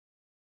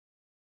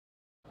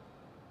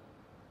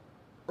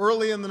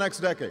Early in the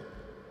next decade,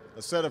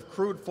 a set of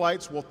crewed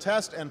flights will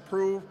test and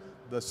prove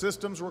the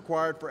systems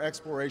required for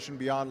exploration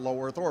beyond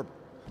low Earth orbit.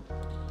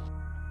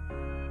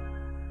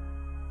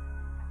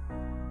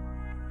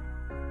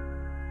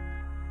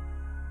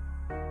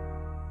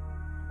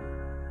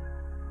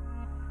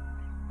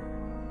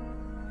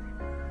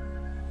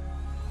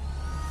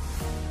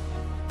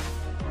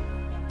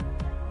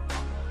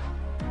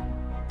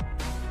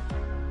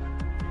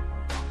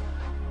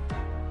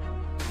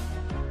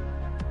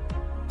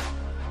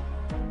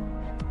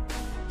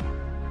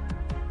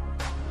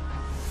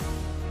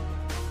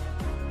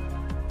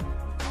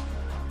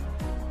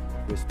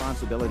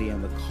 Responsibility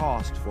and the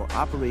cost for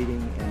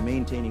operating and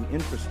maintaining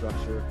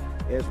infrastructure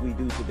as we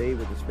do today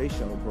with the Space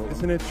Shuttle program.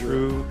 Isn't it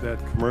true that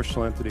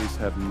commercial entities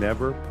have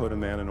never put a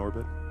man in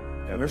orbit?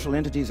 Ever? Commercial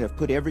entities have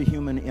put every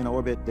human in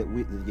orbit that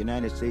the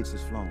United States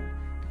has flown.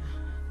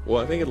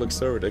 Well, I think it looks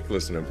so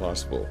ridiculous and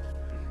impossible.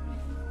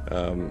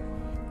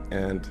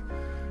 And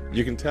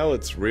you can tell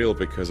it's real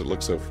because it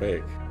looks so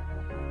fake.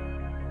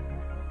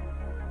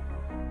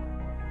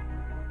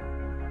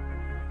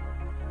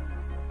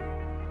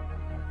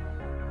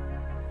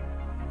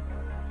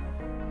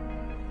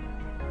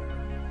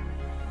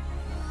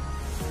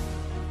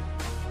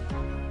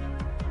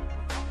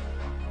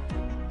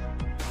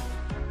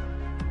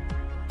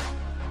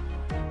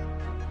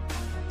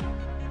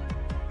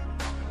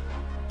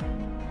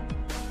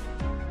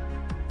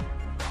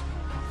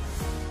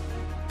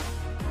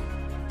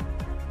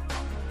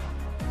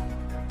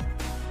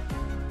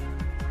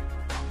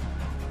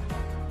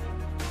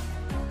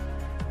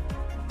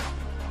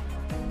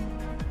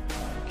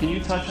 Can you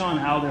touch on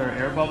how there are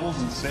air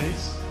bubbles in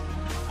space?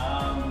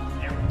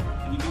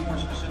 Can you be more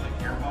specific?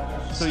 Air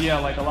bubbles? So yeah,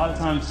 like a lot of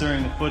times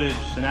during the footage,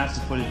 the NASA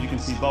footage, you can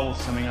see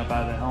bubbles coming up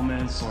out of the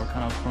helmets or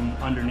kind of from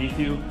underneath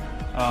you.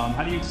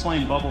 How do you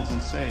explain bubbles in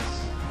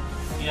space?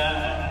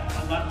 Yeah,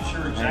 I'm not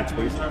sure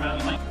exactly what you're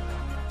talking about.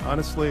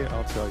 Honestly,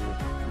 I'll tell you,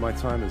 my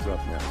time is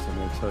up now, so I'm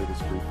going to tell you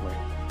this briefly.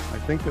 I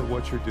think that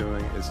what you're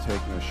doing is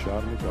taking a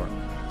shot in the dark.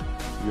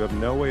 You have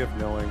no way of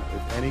knowing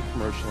if any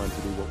commercial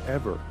entity will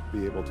ever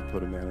be able to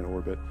put a man in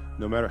orbit,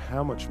 no matter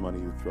how much money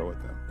you throw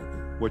at them.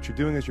 What you're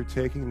doing is you're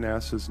taking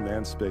NASA's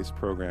manned space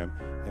program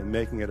and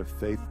making it a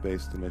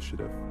faith-based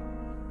initiative.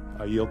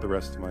 I yield the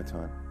rest of my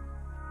time.